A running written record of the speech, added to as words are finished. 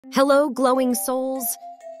Hello, glowing souls!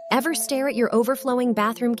 Ever stare at your overflowing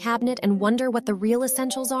bathroom cabinet and wonder what the real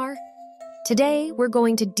essentials are? Today, we're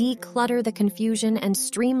going to declutter the confusion and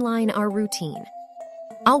streamline our routine.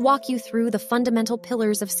 I'll walk you through the fundamental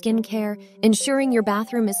pillars of skincare, ensuring your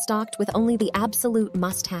bathroom is stocked with only the absolute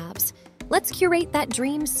must-haves. Let's curate that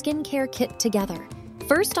dream skincare kit together.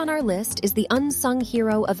 First on our list is the unsung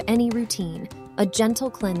hero of any routine, a gentle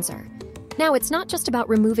cleanser. Now, it's not just about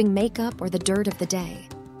removing makeup or the dirt of the day.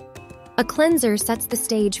 A cleanser sets the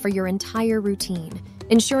stage for your entire routine,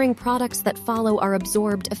 ensuring products that follow are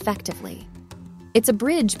absorbed effectively. It's a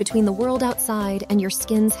bridge between the world outside and your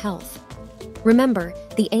skin's health. Remember,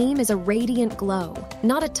 the aim is a radiant glow,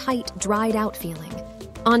 not a tight, dried-out feeling.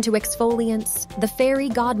 On to exfoliants, the fairy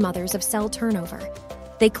godmothers of cell turnover.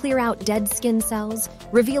 They clear out dead skin cells,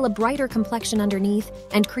 reveal a brighter complexion underneath,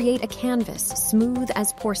 and create a canvas smooth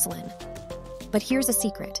as porcelain. But here's a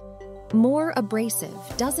secret. More abrasive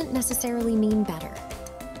doesn't necessarily mean better.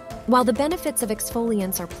 While the benefits of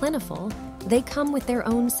exfoliants are plentiful, they come with their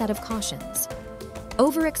own set of cautions.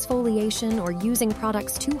 Over-exfoliation or using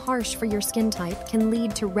products too harsh for your skin type can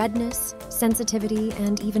lead to redness, sensitivity,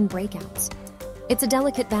 and even breakouts. It's a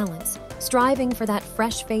delicate balance, striving for that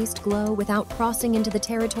fresh-faced glow without crossing into the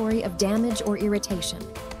territory of damage or irritation.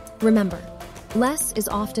 Remember, less is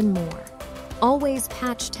often more. Always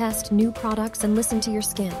patch test new products and listen to your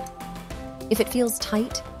skin. If it feels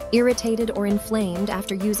tight, irritated, or inflamed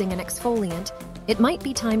after using an exfoliant, it might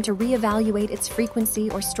be time to reevaluate its frequency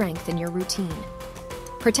or strength in your routine.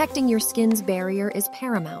 Protecting your skin's barrier is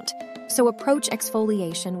paramount, so approach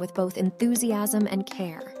exfoliation with both enthusiasm and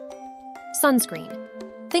care. Sunscreen.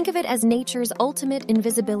 Think of it as nature's ultimate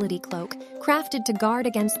invisibility cloak, crafted to guard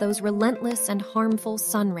against those relentless and harmful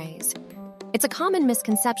sun rays. It's a common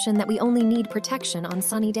misconception that we only need protection on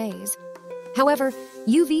sunny days. However,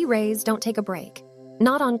 UV rays don't take a break.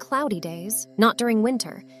 Not on cloudy days, not during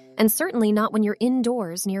winter, and certainly not when you're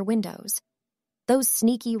indoors near windows. Those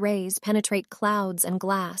sneaky rays penetrate clouds and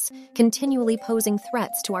glass, continually posing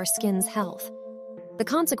threats to our skin's health. The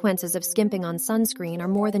consequences of skimping on sunscreen are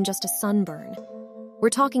more than just a sunburn. We're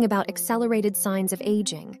talking about accelerated signs of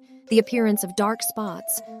aging, the appearance of dark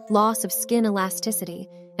spots, loss of skin elasticity,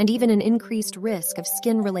 and even an increased risk of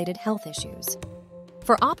skin-related health issues.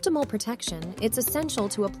 For optimal protection, it's essential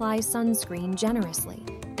to apply sunscreen generously,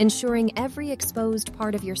 ensuring every exposed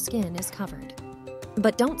part of your skin is covered.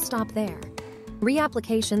 But don't stop there.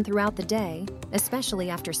 Reapplication throughout the day, especially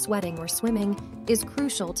after sweating or swimming, is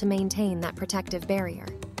crucial to maintain that protective barrier.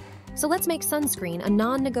 So let's make sunscreen a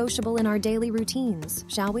non-negotiable in our daily routines,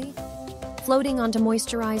 shall we? Floating onto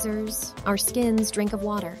moisturizers, our skin's drink of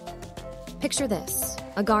water. Picture this,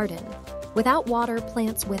 a garden. Without water,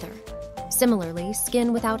 plants wither. Similarly,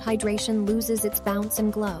 skin without hydration loses its bounce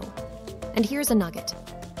and glow. And here's a nugget.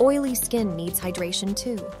 Oily skin needs hydration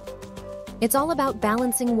too. It's all about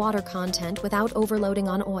balancing water content without overloading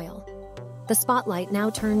on oil. The spotlight now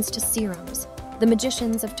turns to serums, the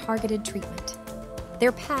magicians of targeted treatment.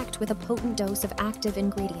 They're packed with a potent dose of active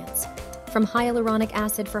ingredients. From hyaluronic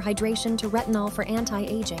acid for hydration to retinol for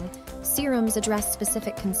anti-aging, serums address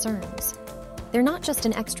specific concerns. They're not just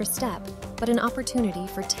an extra step, but an opportunity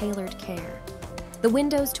for tailored care. The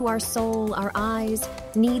windows to our soul, our eyes,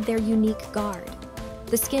 need their unique guard.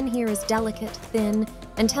 The skin here is delicate, thin,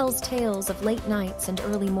 and tells tales of late nights and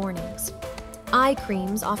early mornings. Eye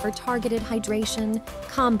creams offer targeted hydration,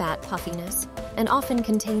 combat puffiness, and often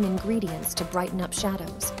contain ingredients to brighten up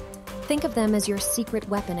shadows. Think of them as your secret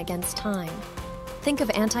weapon against time. Think of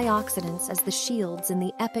antioxidants as the shields in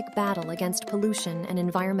the epic battle against pollution and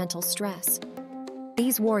environmental stress.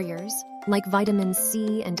 These warriors, like vitamins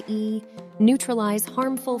C and E, neutralize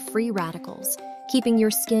harmful free radicals, keeping your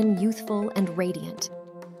skin youthful and radiant.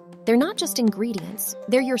 They're not just ingredients,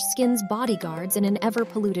 they're your skin's bodyguards in an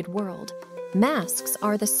ever-polluted world. Masks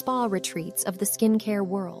are the spa retreats of the skincare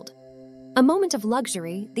world. A moment of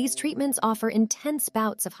luxury, these treatments offer intense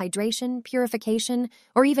bouts of hydration, purification,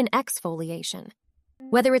 or even exfoliation.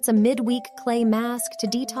 Whether it's a midweek clay mask to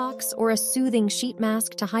detox or a soothing sheet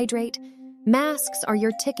mask to hydrate, masks are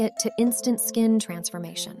your ticket to instant skin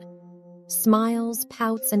transformation. Smiles,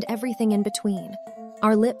 pouts, and everything in between.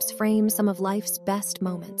 Our lips frame some of life's best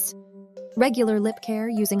moments. Regular lip care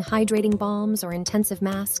using hydrating balms or intensive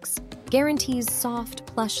masks guarantees soft,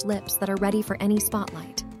 plush lips that are ready for any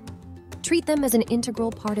spotlight. Treat them as an integral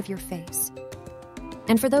part of your face.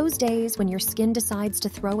 And for those days when your skin decides to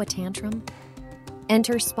throw a tantrum,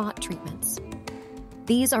 enter spot treatments.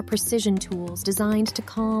 These are precision tools designed to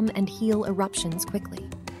calm and heal eruptions quickly.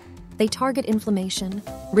 They target inflammation,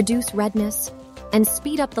 reduce redness, and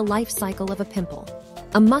speed up the life cycle of a pimple,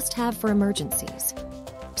 a must-have for emergencies.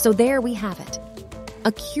 So there we have it.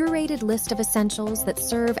 A curated list of essentials that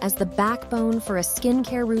serve as the backbone for a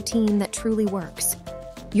skincare routine that truly works.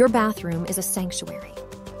 Your bathroom is a sanctuary,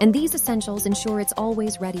 and these essentials ensure it's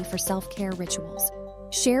always ready for self-care rituals.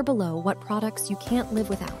 Share below what products you can't live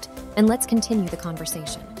without, and let's continue the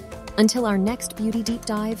conversation. Until our next beauty deep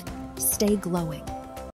dive, stay glowing.